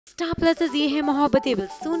Starplus's Ye Hai Mohabbatein will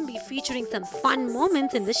soon be featuring some fun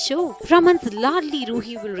moments in the show. Raman's ladli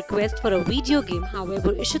Ruhi will request for a video game,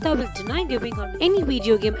 however Ishita will deny giving her any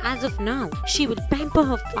video game as of now. She will pamper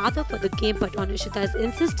her father for the game, but on Ishita's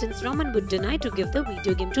insistence, Raman would deny to give the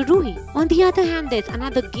video game to Ruhi. On the other hand, there's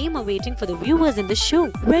another game awaiting for the viewers in the show.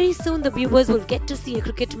 Very soon the viewers will get to see a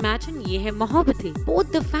cricket match in Ye Hai Mohabbatein.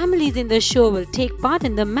 Both the families in the show will take part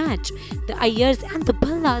in the match. The Ayers and the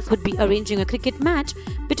Ballas would be arranging a cricket match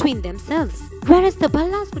between themselves. Whereas the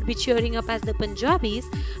Ballas would be cheering up as the Punjabis,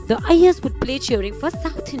 the Ayers would play cheering for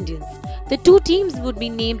South Indians. The two teams would be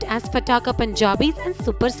named as Fataka Punjabis and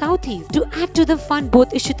Super Southees. To add to the fun,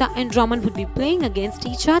 both Ishita and Raman would be playing against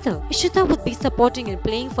each other. Ishita would be supporting and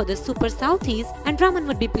playing for the Super Southees, and Raman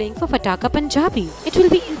would be playing for Fataka Punjabis. It will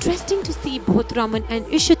be interesting to see both Raman and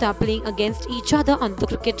Ishita playing against each other on the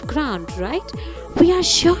cricket ground, right? We are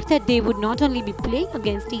sure that they would not only be playing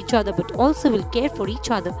against each other but also will care for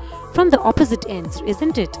each other from the opposite ends,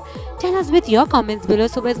 isn't it? Tell us with your comments below.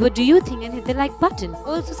 So guys, what do you think, and hit the like button.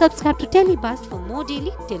 Also subscribe to Telebuzz for more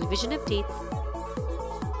daily television updates.